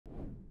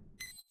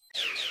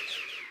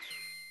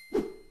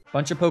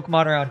Bunch of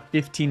Pokemon around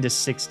 15 to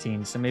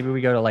 16. So maybe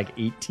we go to like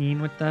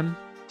 18 with them.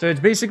 So it's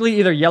basically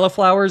either yellow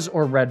flowers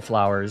or red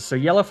flowers. So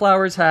yellow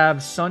flowers have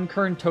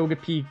Sunkern,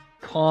 Togepi,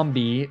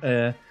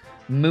 Combi,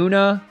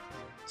 Muna,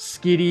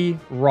 Skitty,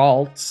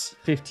 Ralts,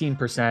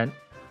 15%.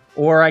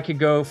 Or I could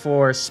go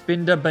for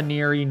Spinda,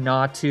 Baniri,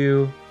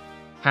 Natu,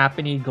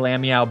 Happiny,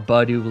 Glameow,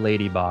 Budu,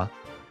 Ladybah.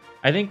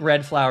 I think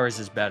red flowers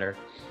is better.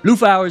 Blue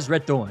flowers,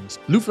 red thorns.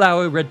 Blue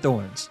flower, red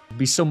thorns. It'd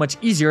be so much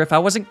easier if I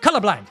wasn't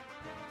colorblind.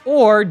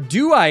 Or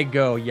do I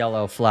go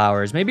yellow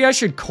flowers? Maybe I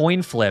should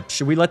coin flip.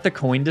 Should we let the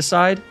coin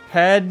decide?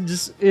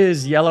 Heads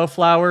is yellow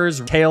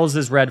flowers. Tails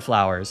is red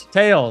flowers.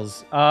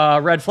 Tails,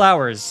 red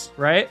flowers,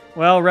 right?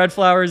 Well, red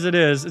flowers it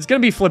is. It's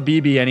gonna be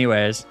Flabibi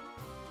anyways.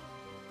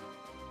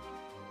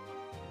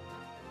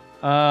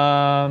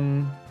 Well,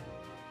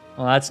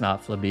 that's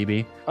not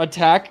Flabibi.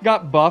 Attack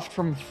got buffed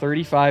from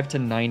 35 to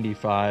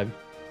 95.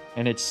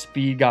 And its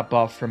speed got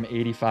buffed from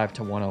 85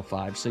 to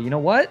 105. So you know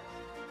what?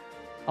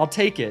 I'll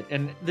take it.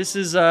 And this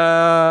is,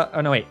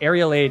 oh no, wait.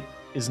 Aerial 8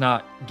 is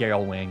not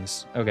Gale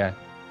Wings. Okay.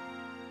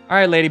 All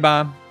right, Lady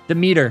Bomb.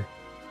 Demeter.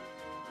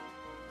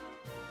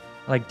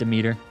 I like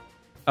Demeter.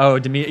 Oh,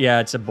 Demeter. Yeah,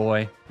 it's a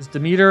boy. Is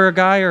Demeter a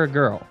guy or a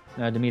girl?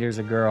 No, Demeter's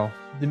a girl.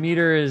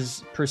 Demeter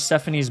is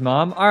Persephone's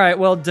mom. All right,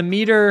 well,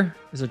 Demeter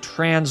is a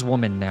trans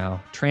woman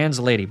now. Trans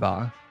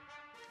Ladybug.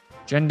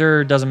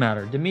 Gender doesn't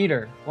matter.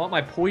 Demeter. I want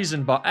my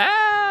poison barb.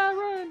 Ah,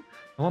 run.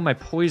 I want my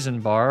poison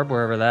barb,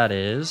 wherever that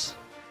is.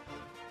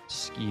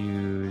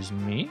 Excuse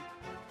me.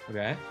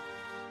 Okay.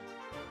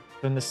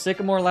 So in the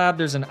Sycamore Lab,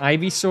 there's an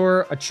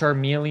Ivysaur, a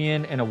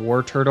Charmeleon, and a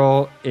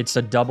Wartortle. It's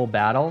a double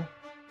battle.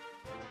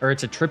 Or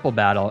it's a triple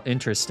battle.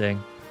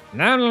 Interesting.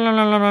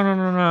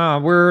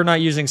 No. We're not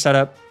using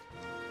setup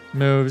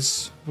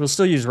moves. We'll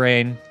still use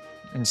Rain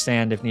and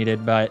Sand if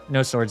needed, but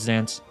no Swords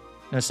Dance.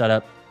 No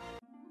setup.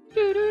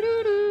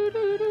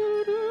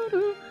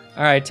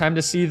 All right, time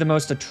to see the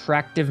most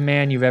attractive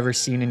man you've ever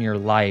seen in your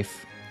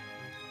life.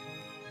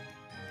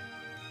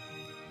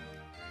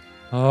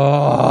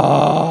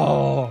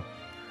 Oh,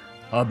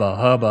 hubba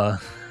hubba.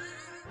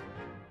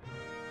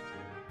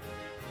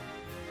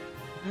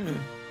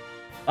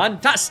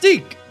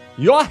 Fantastic!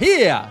 You're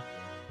here!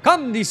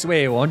 Come this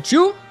way, won't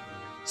you?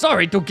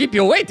 Sorry to keep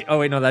you waiting. Oh,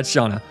 wait, no, that's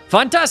Shauna.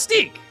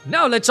 Fantastic!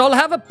 Now let's all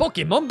have a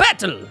Pokemon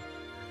battle.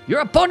 Your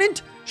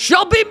opponent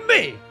shall be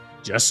me.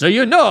 Just so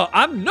you know,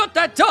 I'm not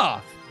that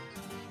tough.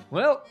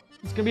 Well,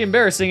 it's gonna be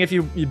embarrassing if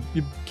you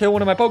kill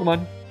one of my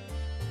Pokemon.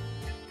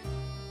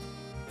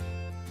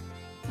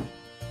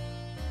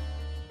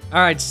 All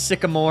right,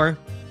 Sycamore.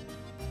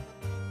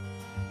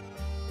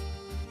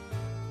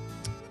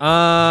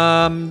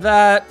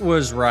 That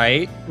was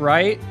right?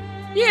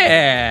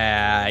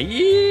 Yeah,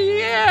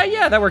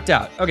 that worked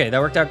out. Okay,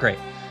 that worked out great.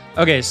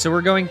 Okay, so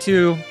we're going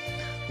to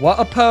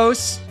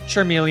Wapos,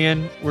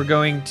 Charmeleon. We're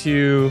going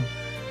to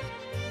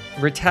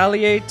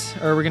Retaliate,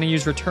 or we're going to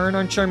use Return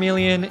on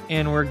Charmeleon,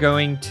 and we're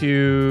going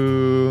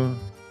to...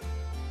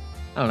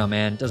 I don't know,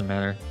 man. It doesn't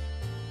matter.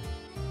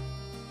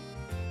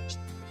 Just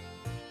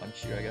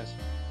punch you, I guess.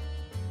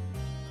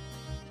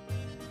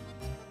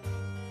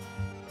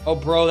 Oh,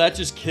 bro, that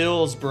just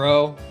kills,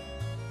 bro.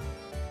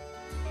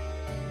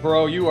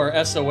 Bro, you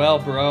are SOL,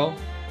 bro.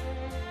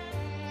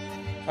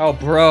 Oh,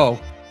 bro.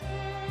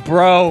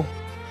 Bro.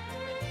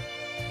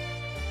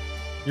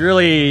 You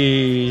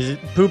really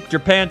pooped your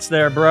pants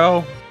there,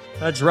 bro.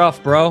 That's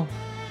rough, bro.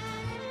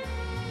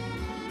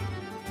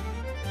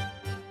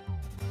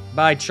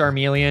 Bye,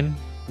 Charmeleon.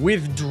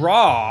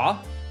 Withdraw?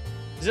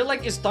 Is it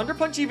like, is Thunder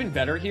Punch even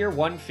better here?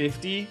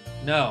 150?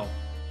 No.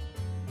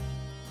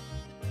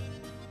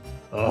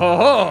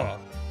 Oh!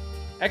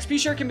 XP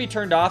share can be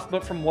turned off,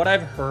 but from what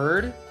I've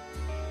heard,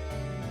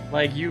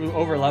 like, you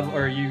overlevel,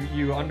 or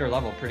you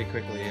under-level pretty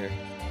quickly here.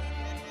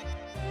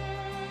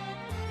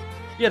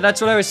 Yeah, that's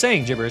what I was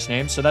saying, Gibberish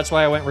name, so that's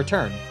why I went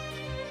Return.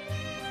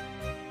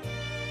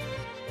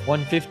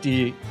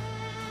 150,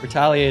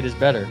 Retaliate is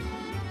better.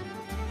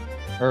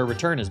 Or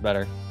Return is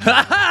better.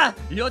 Haha!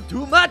 You're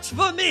too much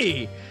for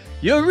me!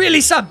 You're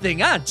really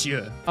something, aren't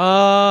you?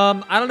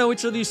 I don't know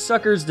which of these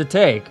suckers to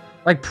take.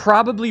 Like,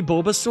 probably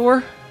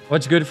Bulbasaur.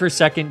 What's good for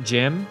second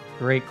gym?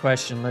 Great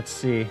question. Let's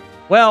see.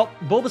 Well,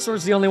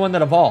 Bulbasaur's the only one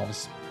that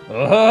evolves.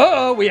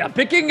 Oh, we are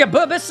picking a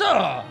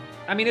Bulbasaur!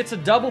 I mean, it's a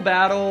double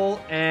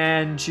battle,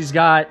 and she's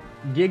got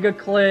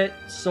Gigaclit,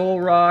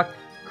 Solrock,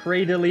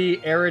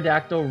 Cradily,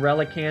 Aerodactyl,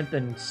 Relicanth,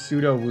 and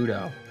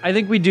Sudowoodo. I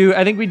think we do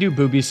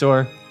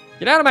Bulbasaur.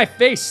 Get out of my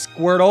face,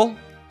 Squirtle.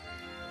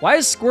 Why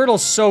is Squirtle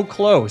so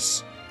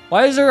close?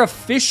 Why is there a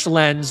fish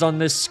lens on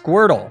this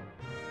Squirtle?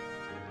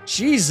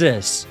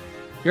 Jesus.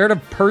 You're at a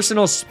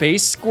personal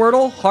space,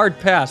 Squirtle? Hard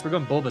pass. We're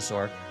going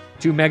Bulbasaur.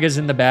 2 megas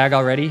in the bag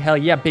already. Hell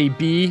yeah,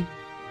 baby.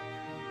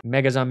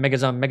 Megazon,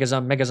 Megazon,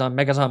 Megazon, Megazon,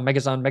 Megazon,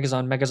 Megazon,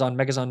 Megazon, Megazon,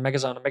 Megazon,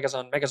 Megazon,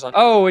 Megazon, Megazon.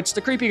 Oh, it's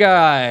the creepy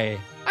guy.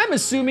 I'm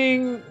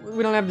assuming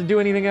we don't have to do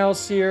anything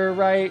else here,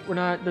 right?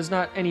 There's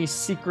not any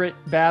secret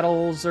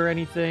battles or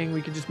anything.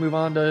 We could just move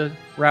on to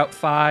Route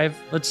 5.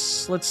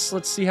 Let's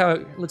see how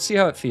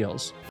it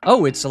feels.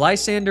 Oh, it's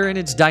Lysander and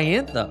it's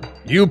Diantha.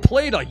 You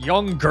played a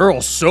young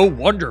girl so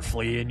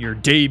wonderfully in your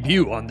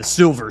debut on the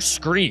silver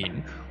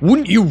screen.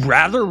 Wouldn't you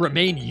rather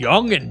remain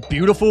young and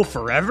beautiful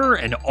forever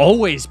and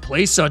always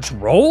play such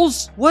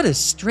roles? What a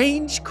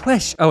strange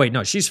question. Oh wait,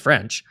 no, she's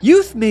French.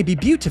 Youth may be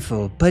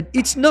beautiful, but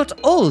it's not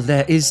all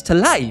there is to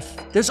life.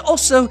 There's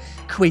also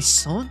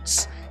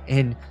croissants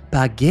and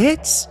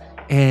baguettes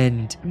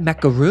and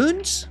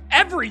macaroons.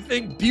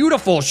 Everything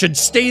beautiful should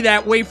stay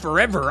that way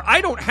forever.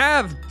 I don't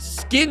have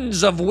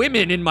skins of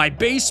women in my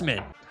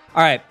basement.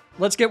 All right.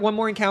 Let's get one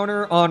more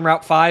encounter on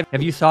Route 5.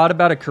 Have you thought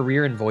about a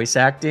career in voice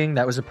acting?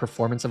 That was a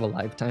performance of a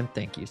lifetime.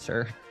 Thank you,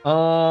 sir.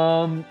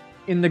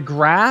 In the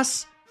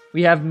grass,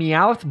 we have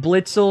Meowth,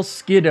 Blitzel,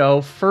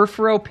 Skiddo,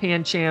 Furfuro,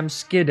 Pancham,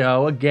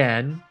 Skiddo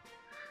again,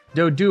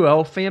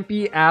 Doduo,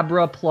 Fampi,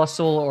 Abra,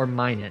 Plusle, or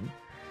Minun.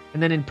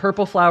 And then in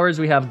purple flowers,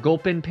 we have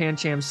Gulpin,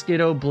 Pancham,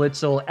 Skiddo,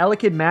 Blitzel,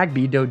 Elekid,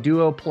 Magby,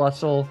 Doduo,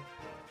 Plusle,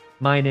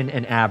 Minun,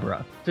 and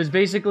Abra. There's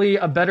basically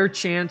a better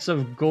chance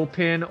of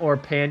Gulpin or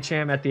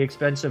Pancham at the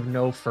expense of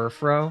no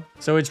Furfuro.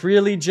 So it's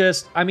really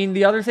just, I mean,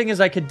 the other thing is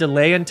I could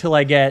delay until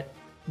I get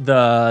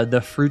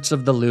the Fruits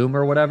of the Loom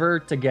or whatever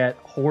to get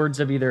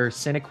hordes of either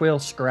Cyndaquil,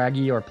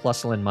 Scraggy, or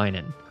Plusle and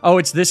Minun. Oh,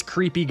 it's this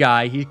creepy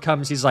guy. He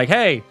comes, he's like,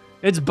 hey,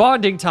 it's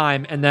bonding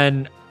time, and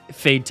then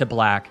fade to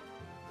black.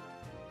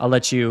 I'll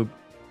let you,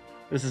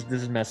 this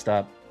is messed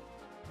up.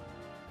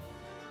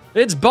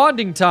 It's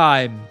bonding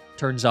time.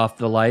 Turns off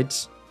the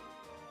lights.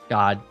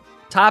 God,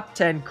 top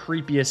 10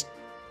 creepiest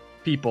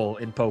people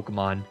in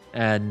Pokemon,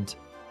 and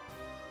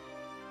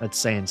that's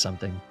saying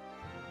something.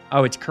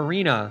 Oh, it's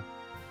Karina.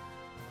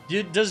 Do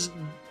you just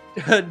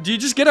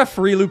get a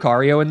free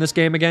Lucario in this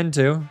game again,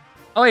 too?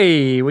 Oh,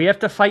 hey, we have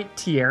to fight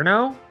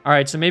Tierno? All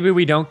right, so maybe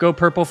we don't go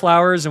purple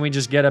flowers and we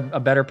just get a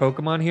better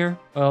Pokemon here?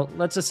 Well,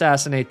 let's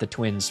assassinate the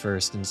twins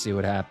first and see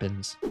what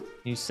happens.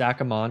 You sack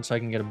them on so I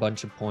can get a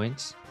bunch of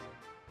points.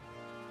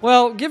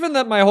 Well, given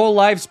that my whole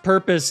life's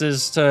purpose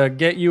is to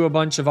get you a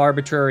bunch of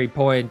arbitrary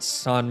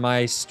points on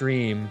my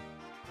stream,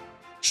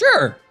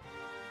 sure.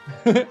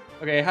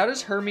 Okay, how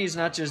does Hermes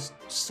not just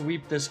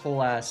sweep this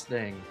whole ass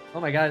thing? Oh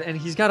my god, and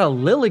he's got a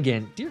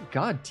Lilligant. Dear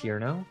god,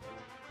 Tierno.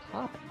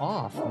 Pop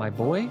off, my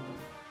boy.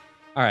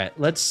 All right,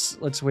 let's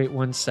wait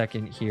 1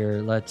 second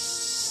here. Let's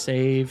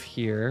save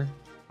here.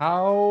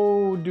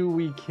 How do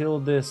we kill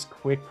this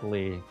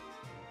quickly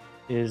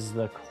is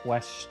the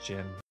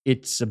question.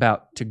 It's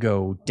about to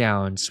go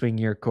down. Swing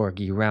your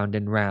corgi round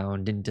and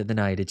round into the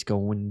night. It's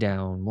going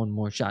down. One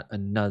more shot,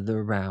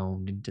 another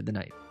round into the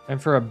night.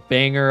 And for a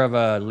banger of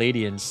a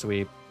Ladian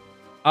sweep.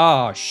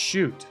 Oh,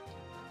 shoot.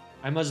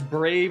 I must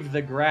brave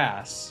the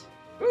grass.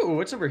 Ooh,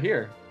 what's over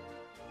here?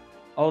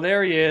 Oh,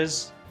 there he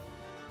is.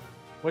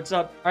 What's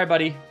up? All right,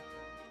 buddy.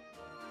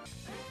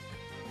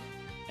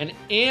 An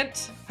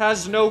ant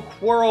has no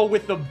quarrel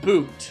with the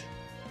boot.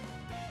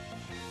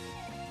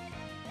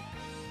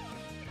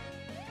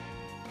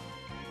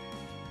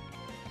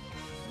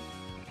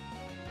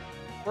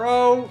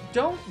 Bro,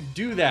 don't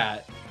do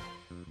that.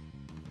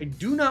 I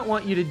do not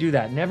want you to do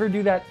that. Never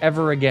do that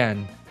ever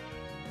again.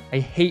 I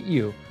hate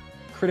you.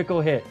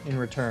 Critical hit in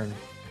return.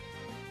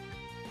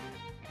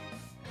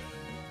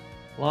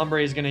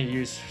 Lombre is going to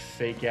use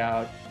Fake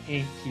Out.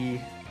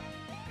 Inky.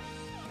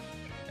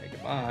 Okay,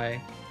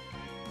 goodbye.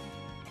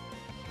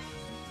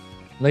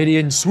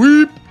 Ladian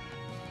Sweep!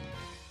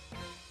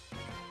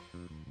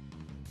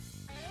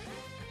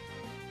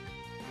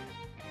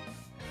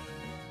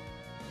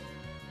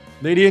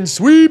 Ladian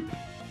Sweep!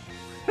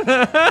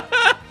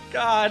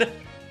 God.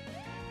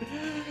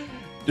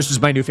 This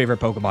is my new favorite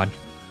Pokemon.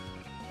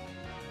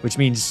 Which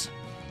means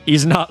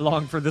he's not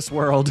long for this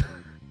world.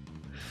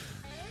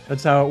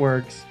 That's how it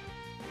works.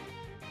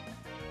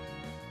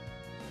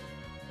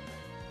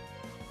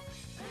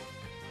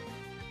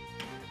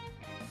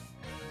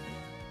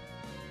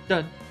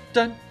 Dun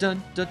dun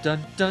dun dun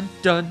dun dun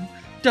dun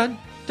dun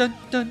dun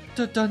dun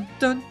dun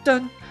dun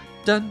dun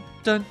dun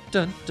dun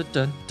dun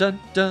dun dun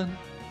dun.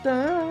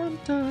 Dun,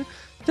 dun,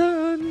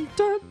 dun,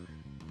 dun.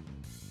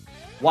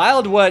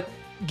 Wild what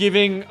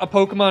giving a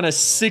Pokemon a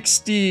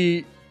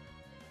 60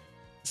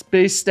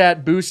 space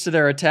stat boost to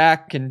their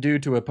attack can do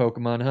to a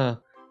Pokemon, huh?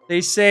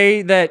 They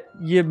say that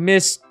you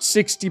miss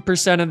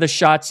 60% of the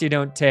shots you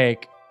don't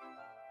take.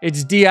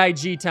 It's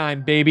DIG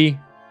time, baby.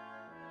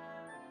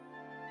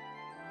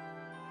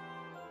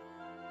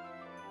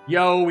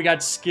 Yo, we got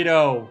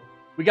Skiddo.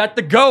 We got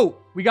the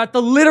goat. We got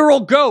the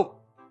literal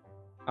goat.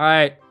 All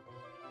right.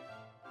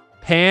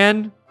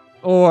 Pan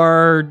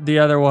or the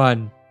other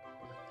one?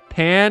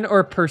 Pan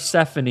or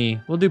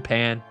Persephone? We'll do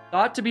Pan.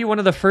 Thought to be one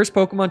of the first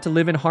Pokemon to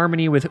live in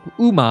harmony with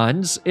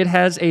humans, it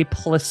has a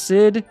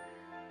placid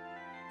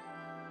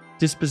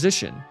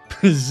disposition.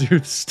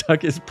 Zeus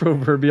stuck his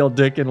proverbial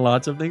dick in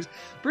lots of things.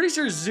 Pretty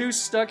sure Zeus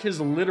stuck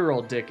his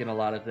literal dick in a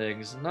lot of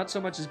things. Not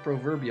so much his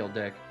proverbial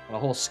dick. A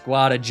whole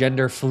squad of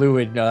gender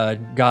fluid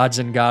gods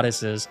and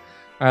goddesses.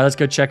 All right, let's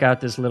go check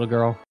out this little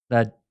girl.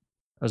 That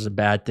was a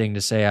bad thing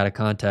to say out of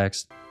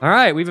context. All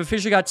right, we've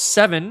officially got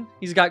 7.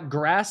 He's got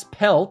Grass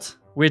Pelt,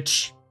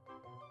 which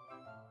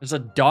is a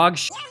dog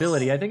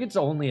ability. I think it's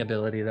the only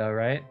ability though,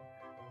 right?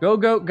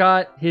 Go-Goat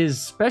got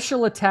his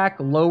special attack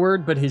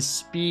lowered, but his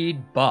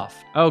speed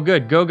buffed. Oh,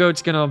 good.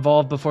 Go-Goat's gonna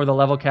evolve before the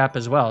level cap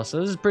as well, so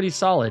this is pretty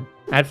solid.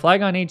 At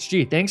Flygon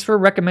HG, thanks for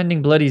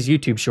recommending Bloody's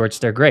YouTube shorts.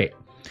 They're great.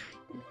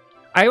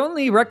 I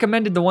only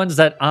recommended the ones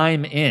that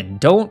I'm in.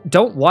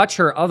 Don't watch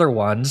her other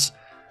ones.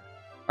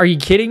 Are you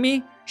kidding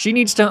me? She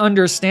needs to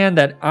understand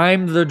that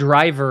I'm the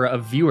driver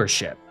of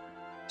viewership.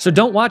 So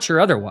don't watch her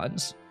other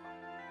ones.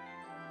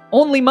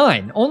 Only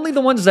mine. Only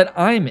the ones that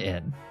I'm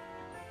in.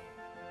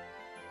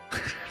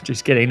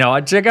 Just kidding. No,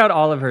 check out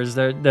all of hers.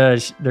 They're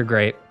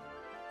great.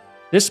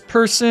 This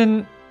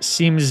person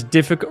seems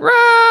difficult.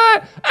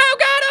 Ah! Oh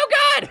god! Oh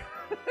god!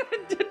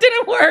 It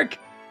didn't work.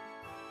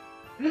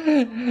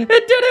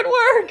 It didn't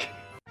work.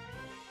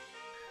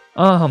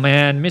 Oh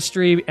man,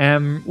 Mystery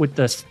M with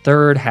the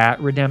third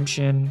hat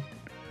redemption.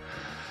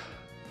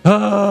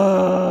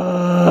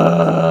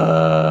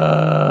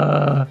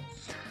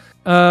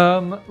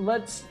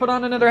 Let's put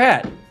on another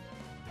hat.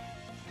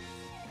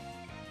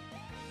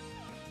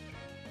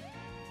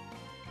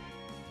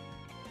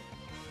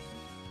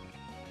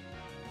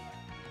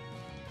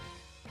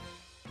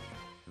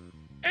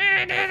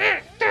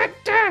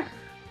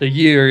 The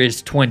year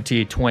is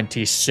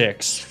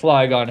 2026.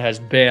 Flygon has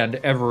banned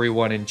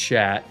everyone in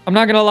chat. I'm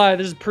not gonna lie,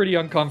 this is pretty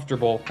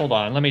uncomfortable. Hold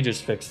on, let me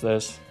just fix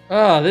this.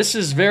 Oh, this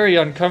is very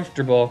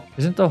uncomfortable.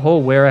 Isn't the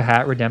whole wear a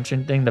hat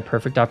redemption thing the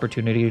perfect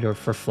opportunity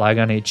for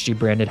Flygon HG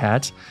branded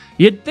hats?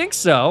 You'd think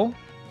so.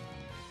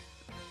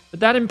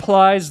 But that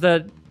implies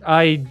that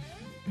I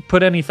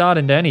put any thought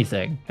into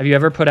anything. Have you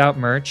ever put out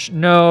merch?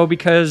 No,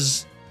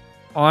 because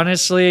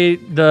honestly,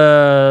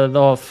 the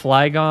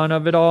Flygon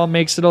of it all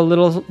makes it a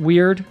little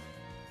weird.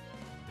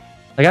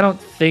 Like, I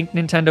don't think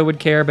Nintendo would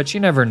care, but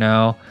you never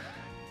know.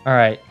 All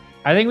right.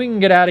 I think we can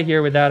get out of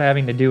here without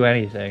having to do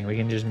anything. We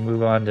can just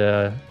move on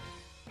to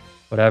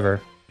whatever.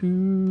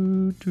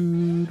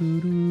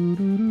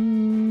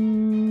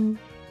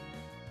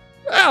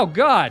 Oh,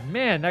 God.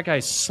 Man, that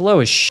guy's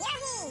slow as shit.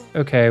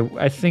 Okay,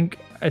 I think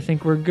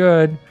we're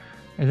good.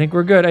 I think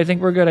we're good. I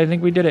think we're good. I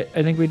think we did it.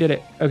 I think we did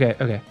it. Okay.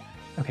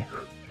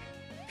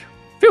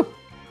 Phew.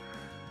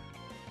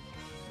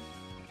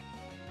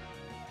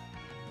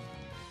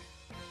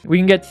 We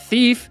can get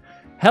Thief.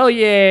 Hell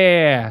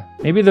yeah!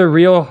 Maybe the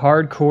real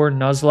hardcore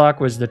Nuzlocke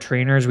was the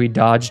trainers we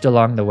dodged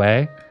along the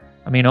way.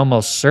 I mean,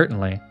 almost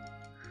certainly.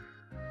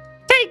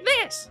 Take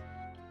this!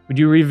 Would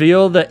you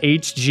reveal the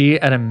HG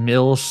at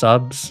 1,000,000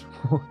 subs?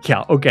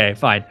 Yeah, okay,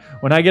 fine.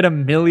 When I get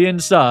 1,000,000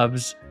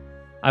 subs,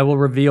 I will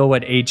reveal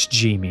what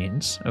HG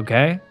means,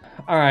 okay?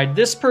 Alright,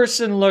 this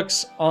person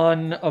looks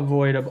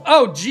unavoidable.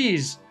 Oh,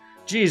 jeez!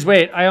 Jeez,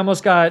 wait, I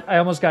almost got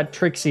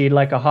Trixied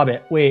like a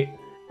hobbit. Wait.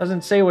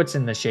 Doesn't say what's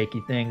in the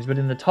shaky things, but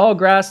in the tall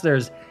grass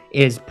there's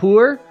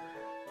Ispoor,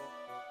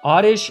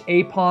 Oddish,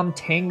 Apom,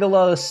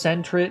 Tangela,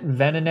 Centrit,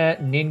 Venonat,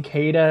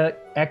 Nincada,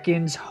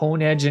 Ekans,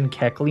 Honedge, and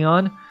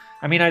Kecleon.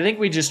 I mean, I think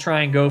we just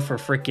try and go for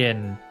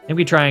frickin'... I think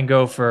we try and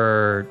go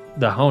for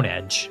the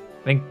Honedge.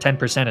 I think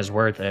 10% is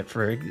worth it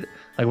for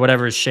like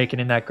whatever is shaking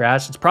in that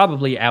grass. It's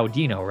probably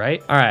Audino,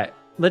 right? All right,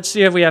 let's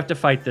see if we have to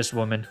fight this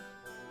woman.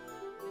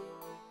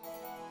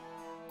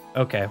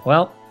 Okay,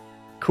 well,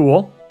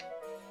 cool.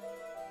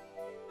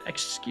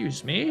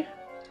 Excuse me,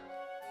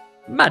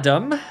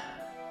 madam.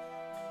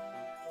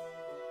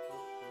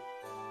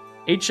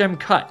 HM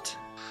cut.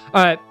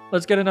 All right,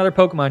 let's get another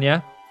Pokemon,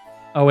 yeah?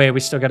 Oh, wait, we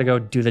still got to go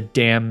do the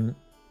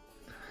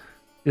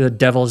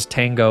Devil's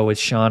Tango with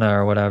Shauna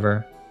or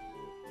whatever.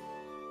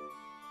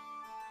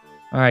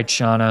 All right,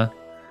 Shauna.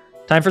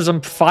 Time for some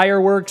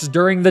fireworks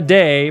during the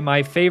day,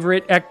 my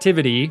favorite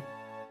activity.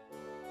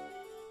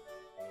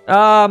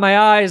 Ah, my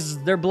eyes,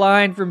 they're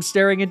blind from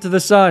staring into the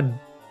sun.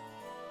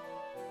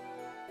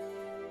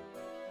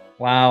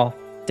 Wow,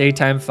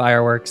 daytime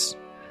fireworks.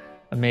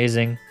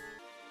 Amazing.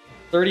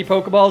 30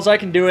 Pokeballs, I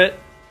can do it.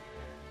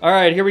 All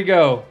right, here we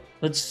go.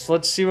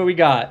 Let's see what we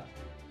got.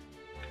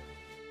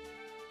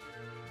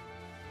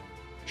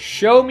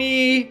 Show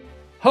me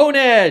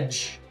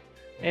Honedge.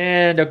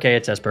 And okay,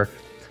 it's Esper.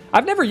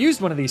 I've never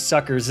used one of these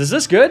suckers. Is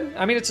this good?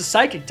 I mean, it's a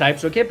psychic type,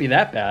 so it can't be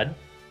that bad.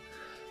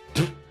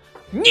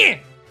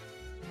 Nyeh!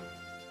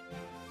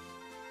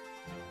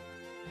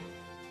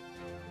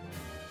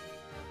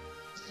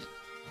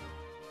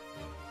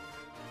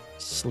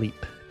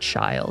 Sleep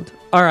child.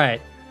 All right,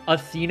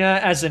 Athena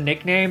as a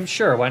nickname?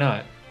 Sure, why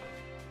not?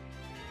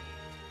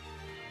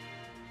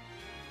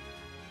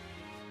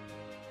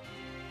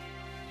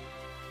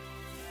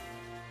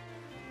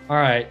 All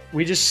right,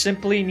 we just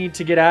simply need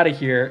to get out of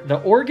here.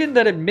 The organ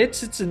that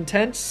emits its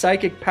intense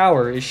psychic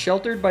power is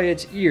sheltered by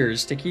its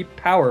ears to keep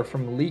power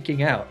from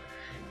leaking out.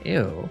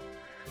 Ew.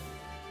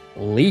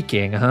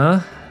 Leaking,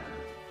 huh?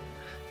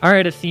 All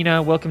right,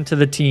 Athena, welcome to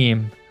the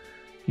team.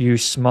 You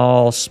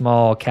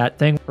small cat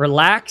thing.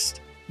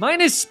 Relaxed? Mine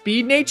is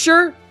speed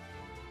nature?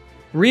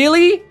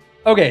 Really?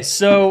 Okay,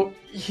 so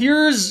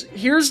here's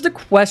the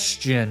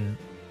question.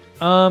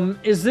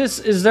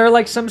 Is there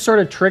like some sort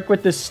of trick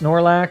with this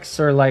Snorlax,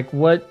 or like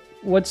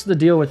what's the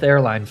deal with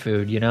airline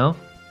food, you know?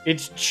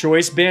 It's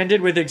choice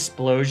banded with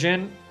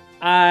explosion?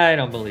 I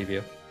don't believe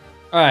you.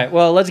 All right,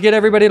 well, let's get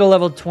everybody to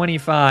level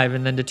 25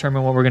 and then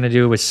determine what we're going to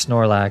do with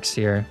Snorlax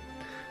here.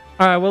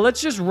 All right, well,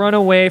 let's just run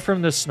away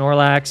from the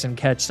Snorlax and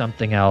catch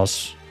something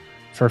else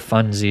for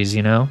funsies,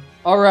 you know?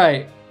 All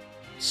right,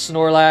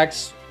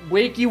 Snorlax,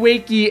 wakey,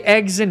 wakey,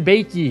 eggs and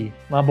bakey,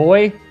 my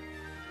boy.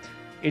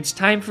 It's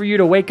time for you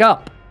to wake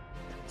up.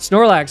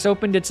 Snorlax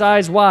opened its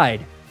eyes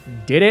wide.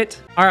 Did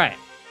it? All right.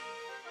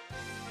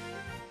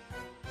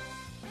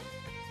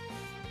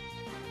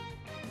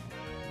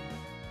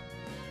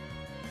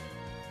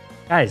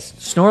 Guys,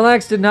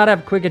 Snorlax did not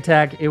have quick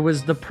attack. It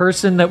was the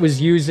person that was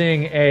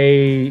using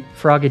a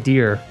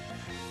Frogadier.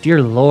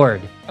 Dear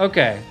Lord.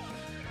 Okay.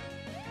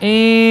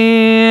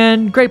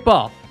 And Great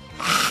Ball.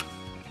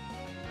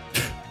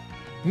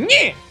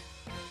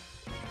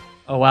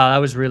 Oh, wow. That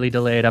was really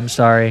delayed. I'm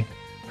sorry.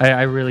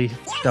 I really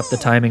f***ed up the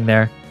timing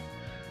there.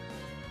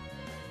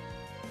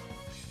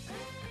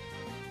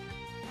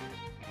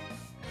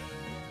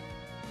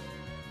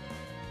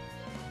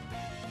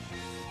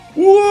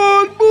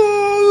 One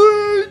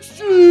more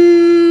HP!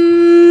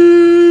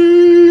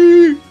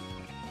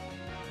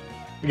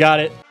 Got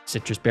it.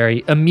 Citrus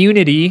berry.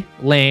 Immunity.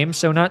 Lame,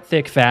 so not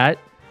thick fat.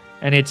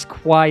 And it's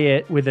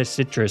quiet with a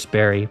citrus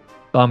berry.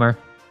 Bummer.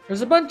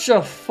 There's a bunch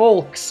of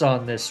folks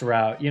on this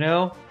route, you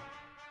know?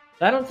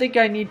 I don't think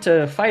I need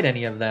to fight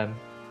any of them.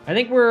 I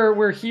think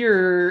we're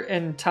here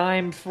in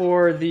time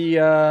for the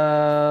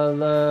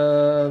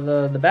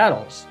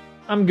battles.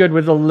 I'm good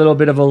with a little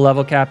bit of a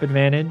level cap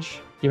advantage,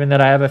 given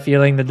that I have a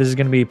feeling that this is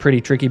going to be a pretty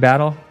tricky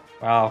battle.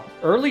 Wow,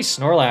 early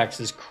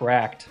Snorlax is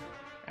cracked.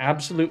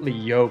 Absolutely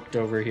yoked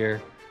over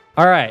here.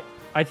 All right,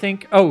 I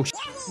think, oh,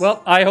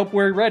 well, I hope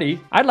we're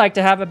ready. I'd like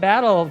to have a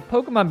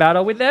Pokemon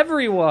battle with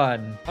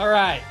everyone. All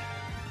right.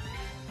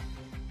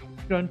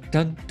 Dun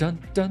dun dun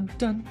dun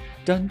dun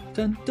dun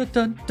dun dun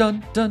dun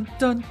dun dun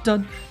dun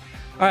dun.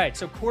 All right,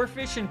 so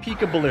Corphish and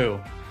Pika-Blue.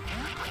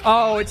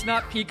 Oh, it's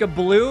not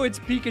Pika-Blue, it's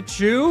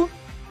Pikachu.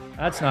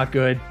 That's not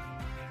good.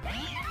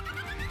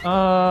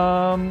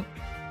 All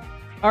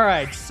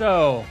right,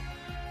 so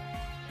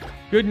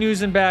good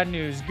news and bad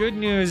news. Good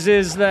news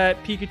is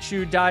that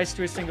Pikachu dies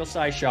to a single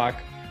Psyshock.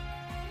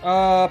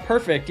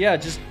 Perfect. Yeah,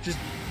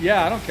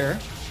 yeah, I don't care.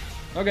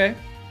 Okay,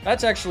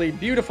 that's actually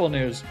beautiful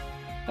news.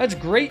 That's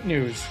great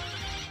news.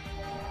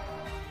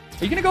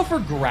 Are you gonna go for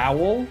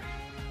Growl?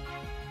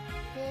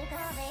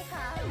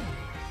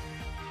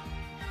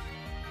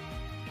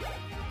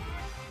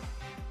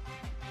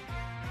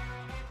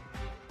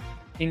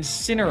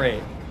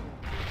 Incinerate.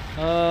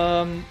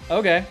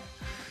 Okay.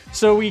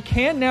 So we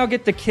can now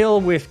get the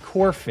kill with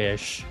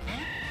Corphish,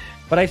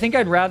 but I think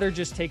I'd rather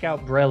just take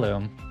out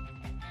Breloom.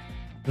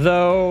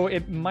 Though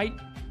it might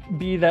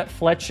be that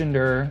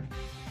Fletchinder,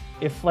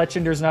 if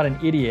Fletchinder's not an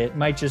idiot,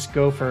 might just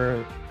go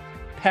for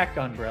Peck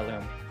on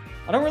Breloom.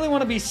 I don't really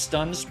want to be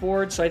stun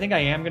spored, so I think I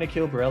am going to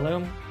kill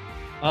Breloom.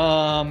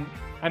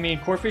 I mean,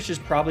 Corphish is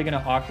probably going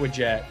to Aqua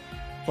Jet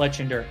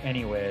Fletchinder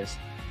anyways.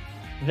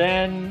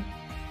 Then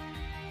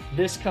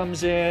this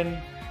comes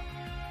in,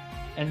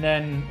 and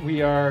then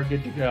we are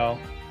good to go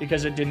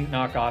because it didn't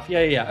knock off.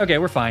 Yeah. Okay,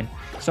 we're fine.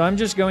 So I'm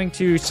just going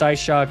to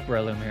Psyshock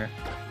Breloom here.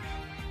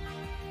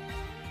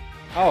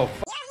 Oh,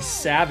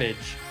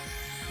 savage.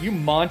 You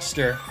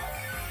monster.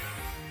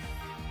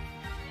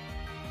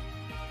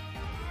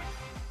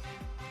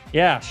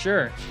 Yeah,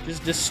 sure.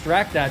 Just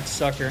distract that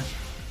sucker.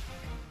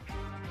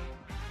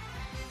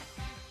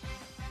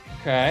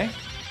 Okay.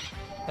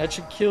 That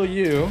should kill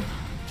you.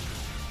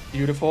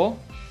 Beautiful.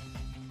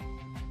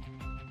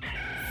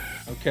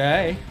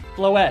 Okay.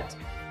 Floette.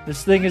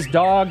 This thing is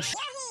dog shit,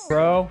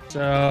 bro.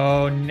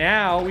 So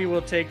now we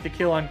will take the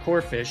kill on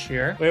Corphish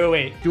here.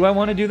 Wait. Do I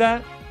want to do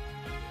that?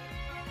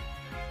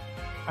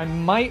 I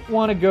might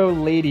want to go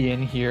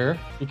Ladian here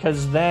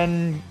because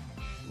then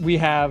we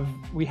have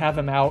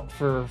him out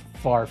for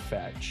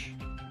Farfetch.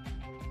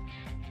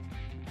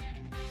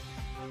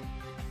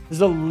 This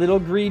is a little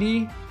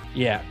greedy.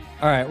 Yeah.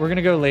 All right, we're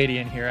gonna go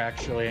Ladian here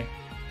actually.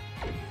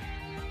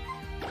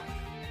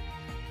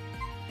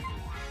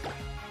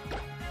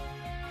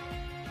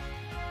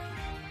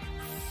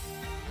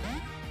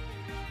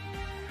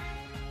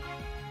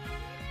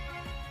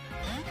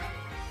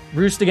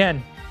 Roost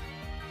again.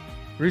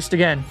 Roost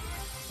again.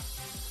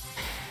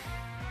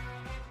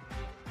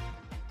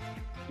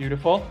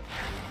 Beautiful.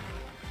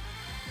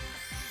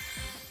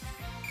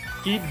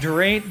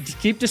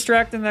 Keep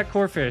distracting that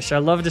Corphish. I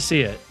love to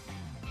see it.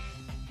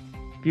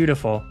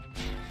 Beautiful.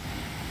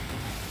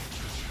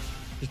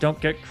 Just don't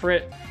get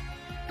crit.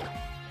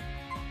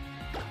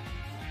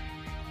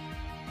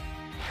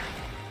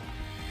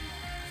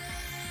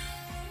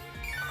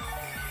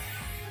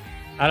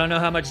 I don't know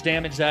how much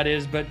damage that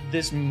is, but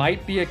this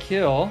might be a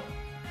kill.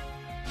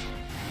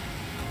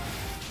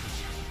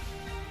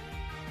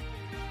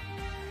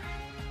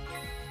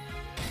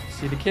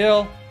 See the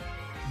kill.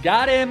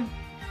 Got him.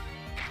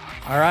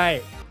 All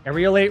right.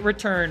 Aerial 8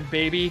 return,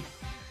 baby.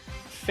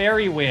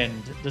 Fairy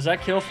Wind. Does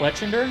that kill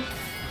Fletchinder?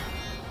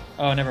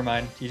 Oh, never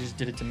mind. He just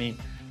did it to me.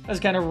 That's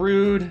kind of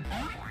rude.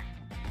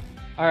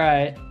 All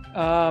right.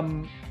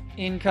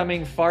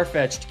 Incoming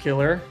Farfetch'd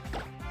killer.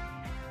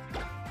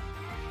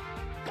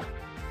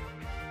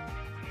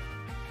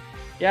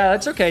 Yeah,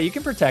 that's okay. You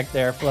can protect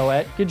there,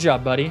 Floette. Good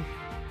job, buddy.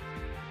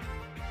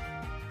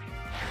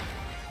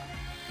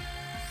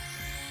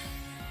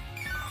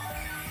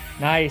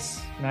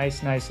 Nice.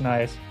 Nice, nice,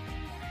 nice.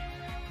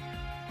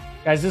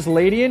 Guys, this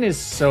Ladian is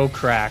so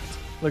cracked.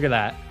 Look at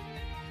that.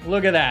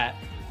 Look at that.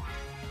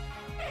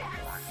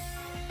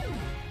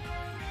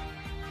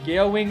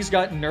 Gale Wings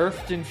got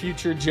nerfed in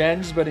future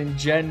gens, but in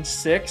Gen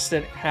 6,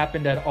 it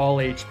happened at all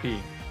HP.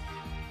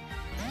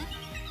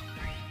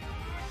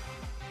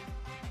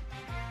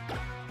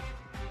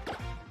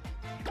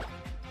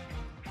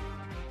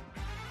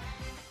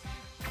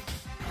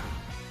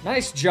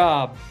 Nice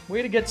job.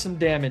 Way to get some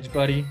damage,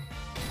 buddy.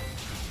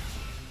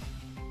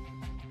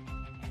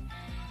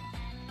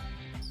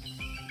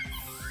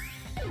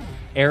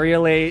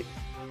 Aerialate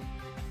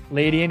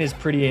Ladian is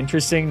pretty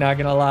interesting, not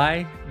gonna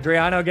lie.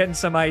 Driano getting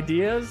some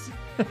ideas.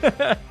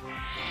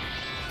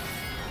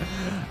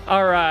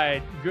 All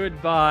right,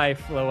 goodbye,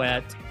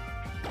 Floette.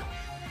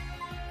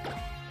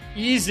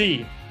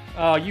 Easy.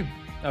 Oh, you,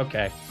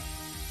 okay.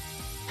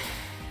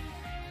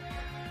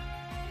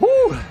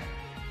 Woo!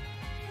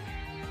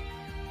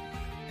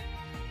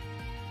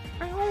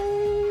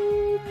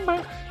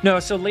 No,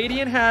 so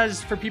Ladian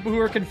has, for people who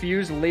are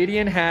confused,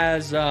 Ladian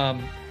has,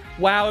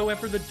 wow, it went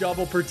for the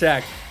double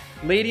protect.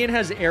 Ladian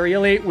has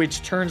Aerialate,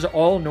 which turns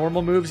all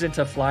normal moves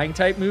into flying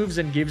type moves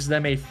and gives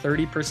them a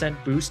 30%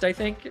 boost, I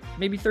think.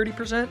 Maybe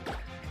 30%?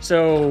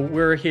 So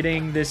we're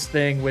hitting this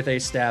thing with a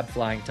stab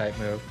flying type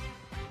move.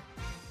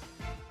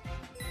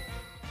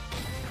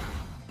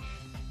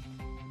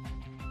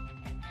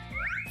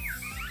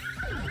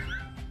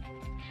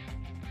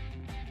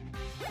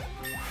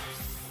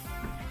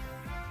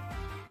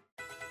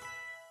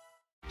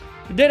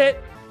 We did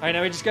it! Alright,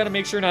 now we just gotta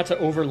make sure not to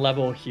over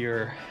level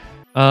here.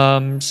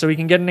 So we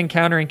can get an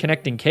encounter in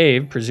Connecting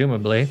Cave,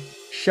 presumably.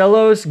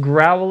 Shellos,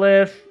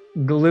 Growlithe,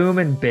 Gloom,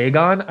 and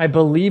Bagon. I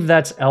believe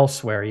that's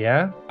elsewhere,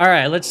 yeah?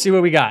 Alright, let's see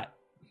what we got.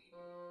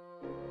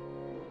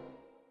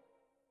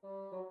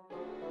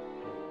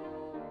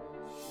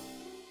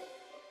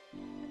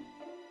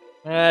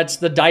 That's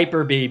the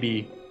diaper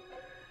baby.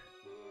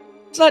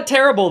 It's not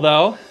terrible,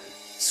 though.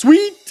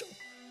 Sweet!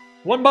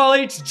 One ball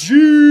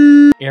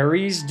HG!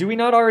 Aries? Do we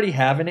not already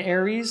have an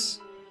Aries?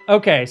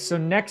 Okay, so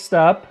next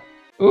up...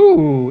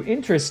 Ooh,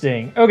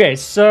 interesting. Okay,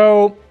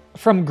 so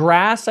from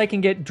grass, I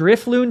can get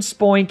Drifloon,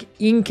 Spoink,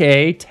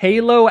 Inkay,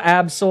 Talo,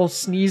 Absol,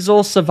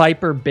 Sneasel,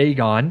 Seviper,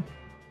 Bagon.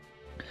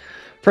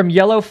 From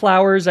yellow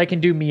flowers, I can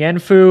do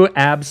Mienfoo,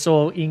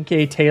 Absol,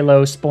 Inkay,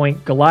 Talo, Spoink,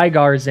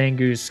 Gligar,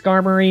 Zangoose,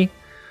 Skarmory.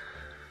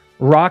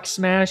 Rock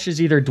Smash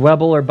is either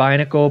Dwebble or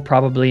Binacle,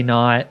 probably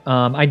not.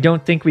 I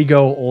don't think we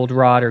go Old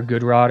Rod or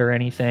Good Rod or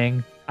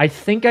anything. I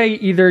think I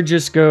either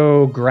just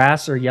go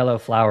grass or yellow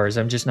flowers.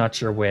 I'm just not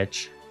sure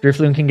which.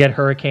 Drifloon can get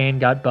Hurricane,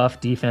 got buff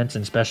defense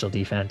and special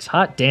defense.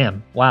 Hot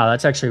damn. Wow,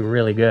 that's actually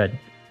really good.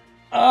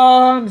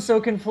 Oh, I'm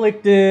so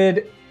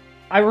conflicted.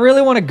 I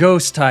really want a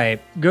Ghost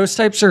type. Ghost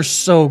types are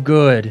so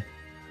good.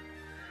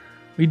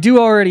 We do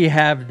already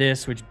have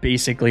this, which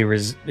basically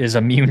is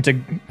immune to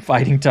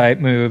fighting type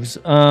moves.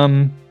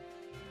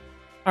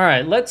 All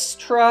right, let's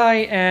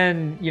try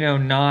and, you know,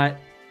 not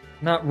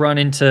run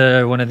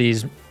into one of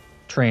these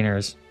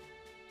trainers.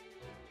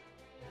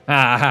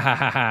 Ah, ha, ha,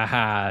 ha, ha,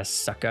 ha,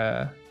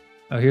 sucker.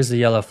 Oh, here's the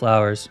yellow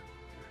flowers.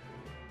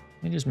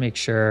 Let me just make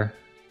sure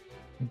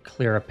and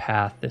clear a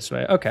path this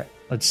way. Okay,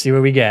 let's see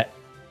what we get.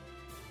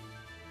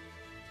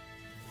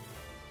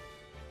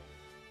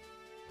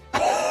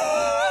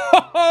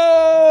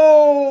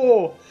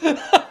 Oh!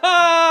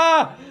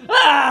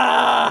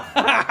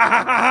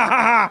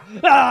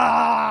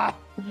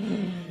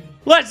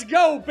 Let's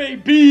go,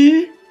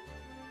 baby!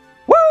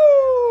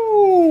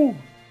 Woo!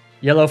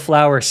 Yellow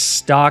flower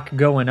stock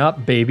going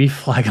up, baby.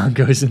 Flygon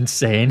goes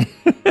insane.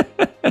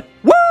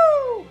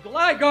 Woo!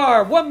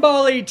 Gligar, one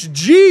ball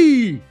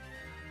HG!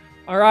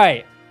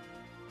 Alright.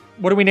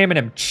 What are we naming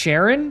him?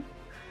 Charon?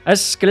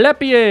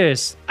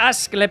 Asclepius!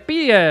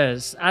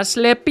 Asclepius!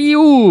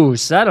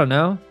 Asclepius! I don't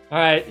know.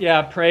 Alright,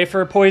 yeah, pray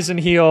for a poison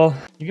heal.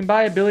 You can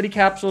buy ability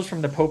capsules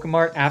from the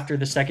Pokemart after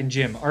the second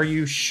gym. Are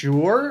you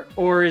sure?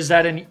 Or is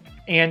that an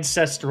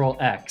Ancestral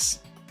X?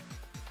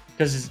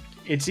 Because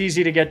it's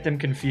easy to get them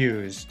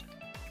confused.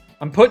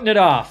 I'm putting it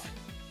off.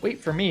 Wait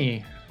for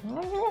me.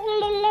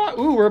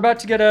 Ooh, we're about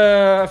to get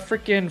a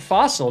freaking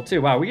fossil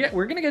too. Wow,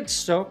 we're gonna get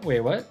so...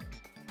 Wait, what?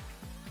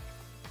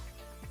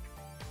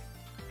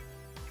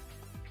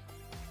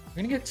 We're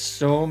gonna get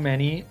so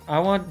many. I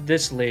want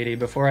this lady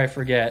before I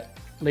forget.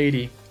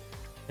 Lady.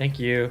 Thank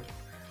you.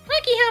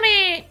 Lucky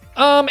helmet!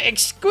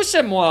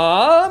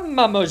 Excusez-moi,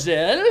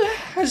 mademoiselle.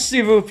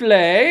 S'il vous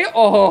plaît.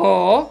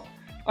 Oh.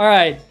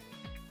 Alright.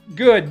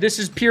 Good. This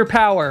is pure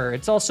power.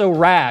 It's also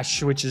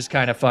rash, which is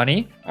kind of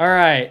funny.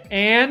 Alright.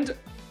 And...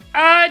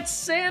 it's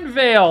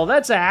Sandvale.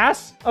 That's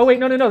ass. Oh, wait.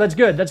 No. That's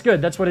good. That's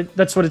good. That's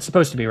what it's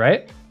supposed to be,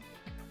 right?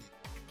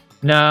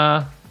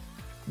 Nah.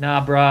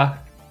 Nah, bruh.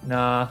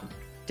 Nah.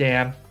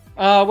 Damn.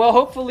 Well,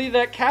 hopefully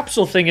that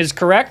capsule thing is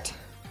correct.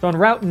 So on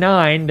Route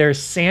 9, there's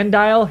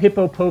Sandile,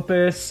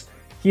 Hippopopus,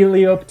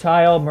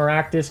 Helioptile,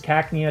 Maractus,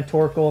 Cacnea,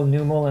 Torkoal,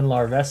 Numel, and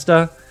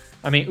Larvesta.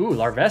 I mean, ooh,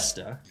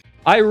 Larvesta.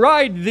 I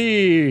ride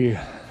thee,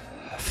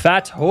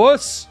 fat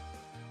horse.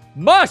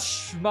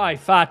 Mush, my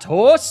fat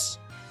horse.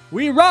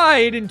 We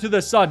ride into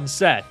the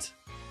sunset.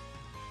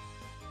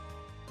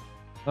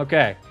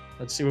 Okay,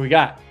 let's see what we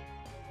got.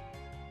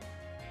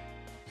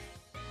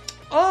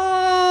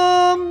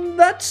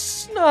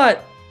 That's not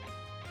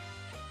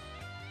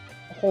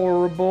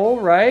horrible,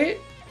 right?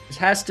 This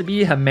has to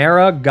be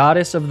Hemera,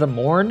 goddess of the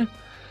morn.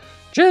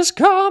 Just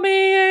call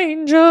me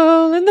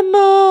angel in the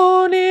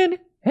morning,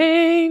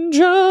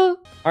 angel.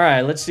 All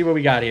right, let's see what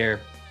we got here.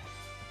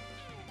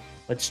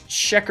 Let's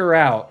check her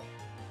out.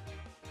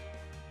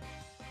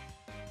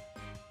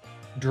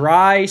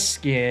 Dry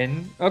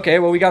skin. Okay,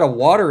 well, we got a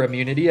water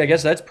immunity. I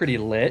guess that's pretty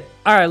lit.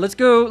 All right, let's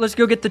go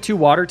get the 2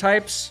 water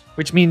types,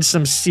 which means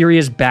some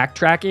serious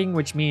backtracking,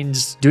 which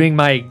means doing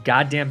my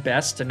goddamn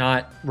best to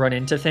not run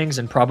into things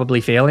and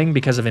probably failing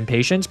because of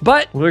impatience,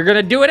 but we're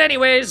gonna do it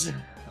anyways.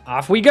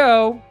 Off we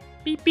go.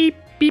 Beep, beep,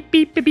 beep,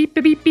 beep, beep, beep,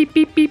 beep, beep,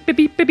 beep, beep,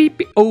 beep, beep,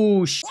 beep.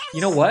 Oh, you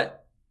know what?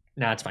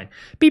 Nah, it's fine.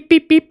 Beep,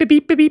 beep, beep, beep,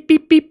 beep, beep,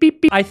 beep, beep,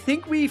 beep, beep. I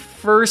think we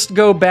first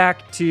go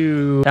back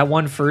to that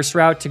one first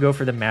route to go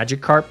for the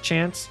Magikarp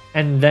chance,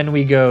 and then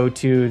we go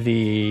to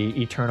the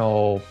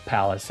Eternal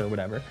Palace or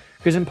whatever.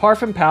 Because in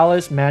Parfum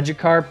Palace,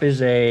 Magikarp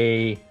is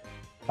a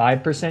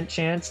 5%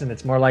 chance, and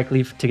it's more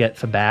likely to get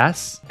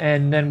Feebas.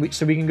 And then we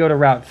can go to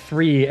Route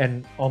 3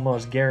 and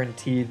almost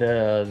guarantee we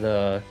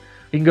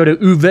can go to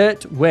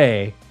Uvette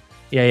Way.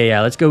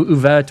 Yeah. Let's go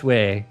Uvette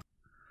Way.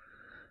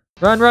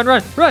 Run.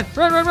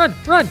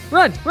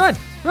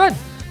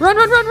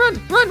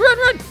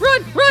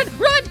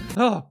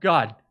 Oh,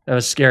 God. That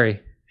was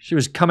scary. She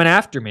was coming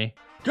after me.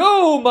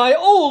 Go, my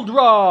old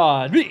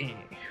rod!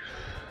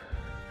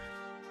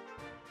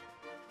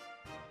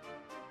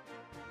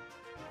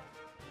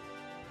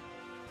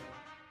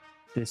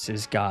 This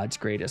is God's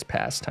greatest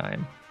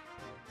pastime.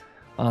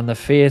 On the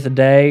 5th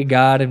day,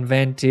 God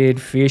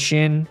invented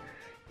fishing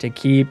to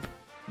keep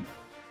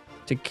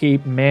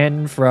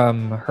men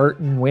from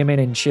hurting women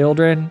and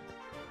children,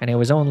 and it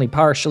was only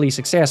partially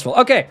successful.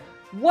 Okay,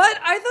 what?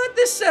 I thought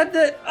this said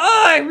that...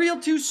 Oh, I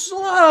reeled too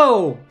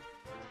slow.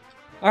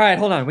 All right,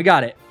 hold on. We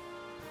got it.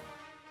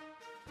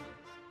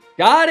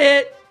 Got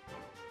it.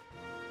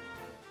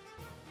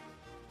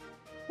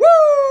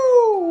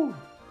 Woo!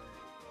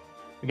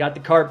 We got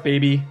the carp,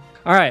 baby.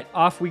 All right,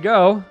 off we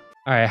go.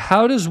 All right,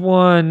 how does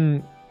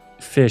one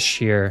fish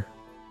here?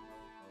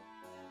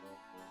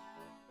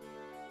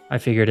 I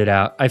figured it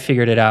out. I'm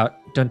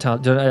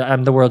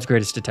the world's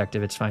greatest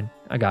detective. It's fine.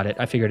 I got it.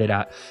 I figured it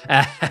out.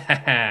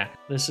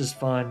 This is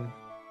fun.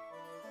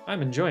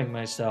 I'm enjoying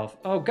myself.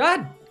 Oh,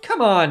 God. Come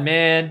on,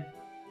 man.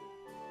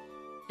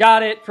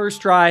 Got it.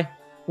 First try.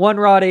 1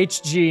 rod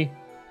HG.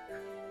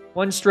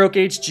 1 stroke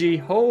HG.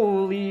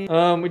 Holy.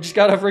 We just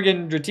got a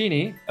friggin'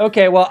 Dratini.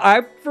 Okay, well,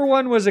 I, for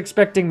one, was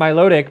expecting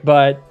Milotic,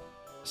 but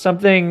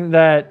something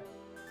that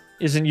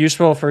isn't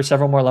useful for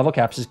several more level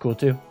caps is cool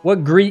too.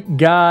 What Greek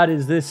god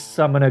is this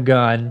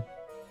Summonagon?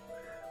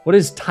 What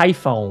is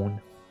Typhon?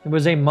 It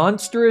was a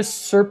monstrous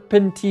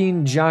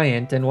serpentine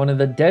giant and one of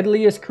the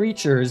deadliest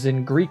creatures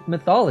in Greek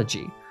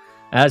mythology.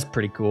 That's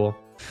pretty cool.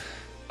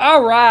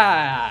 All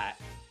right.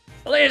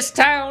 This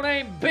town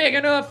ain't big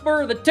enough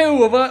for the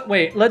 2 of us.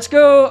 Wait, let's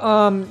go.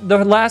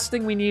 The last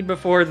thing we need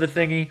before the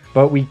thingy,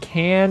 but we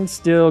can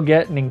still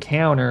get an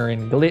encounter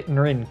in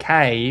Glittering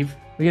Cave.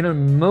 We're gonna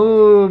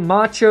move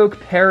Machoke,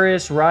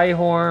 Paris,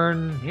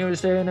 Rhyhorn,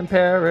 Houston, and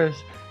Paris.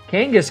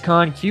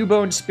 Kangaskhan,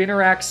 Cubone,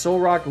 Spinarak,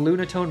 Solrock,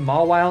 Lunatone,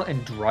 Mawile,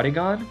 and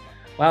Druddigon.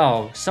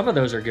 Wow, some of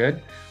those are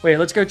good. Wait,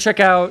 let's go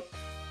check out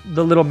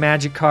the little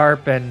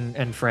Magikarp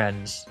and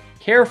friends.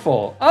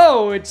 Careful.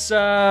 Oh, it's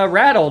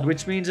rattled,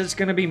 which means it's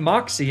gonna be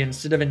Moxie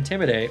instead of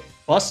Intimidate.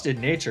 Busted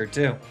nature,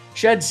 too.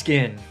 Shed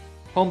Skin.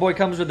 Homeboy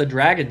comes with a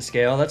dragon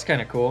scale. That's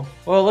kind of cool.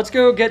 Well, let's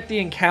go get the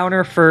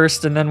encounter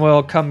first, and then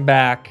we'll come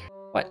back.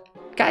 What?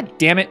 God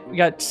damn it. We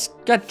got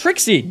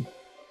Trixie.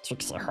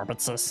 Trixie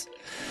Herbitsis.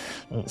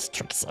 It's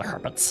Trixie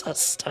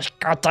Herbitsis. I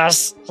got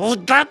this. I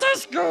got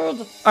this good.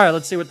 All right,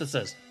 let's see what this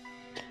is.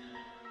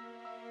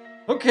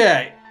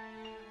 Okay.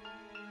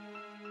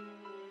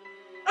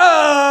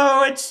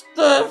 Oh, it's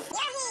the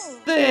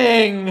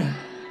thing.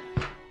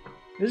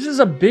 This is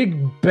a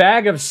big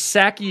bag of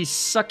sacky,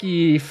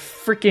 sucky,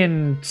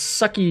 freaking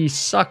sucky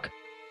suck.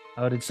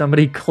 Oh, did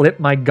somebody clip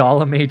my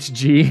Golem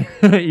HG?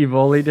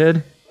 Evoli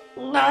did.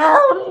 No.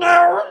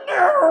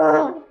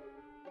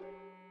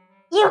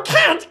 You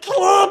can't clip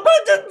it.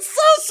 I didn't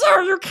say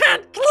so. You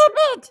can't clip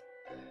it.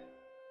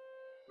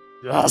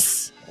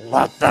 Yes,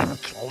 let them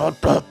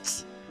clip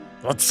it.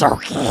 It's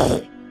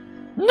okay.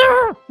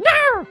 No.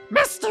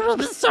 Master will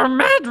be so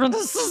mad when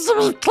he sees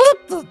we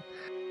clipped it.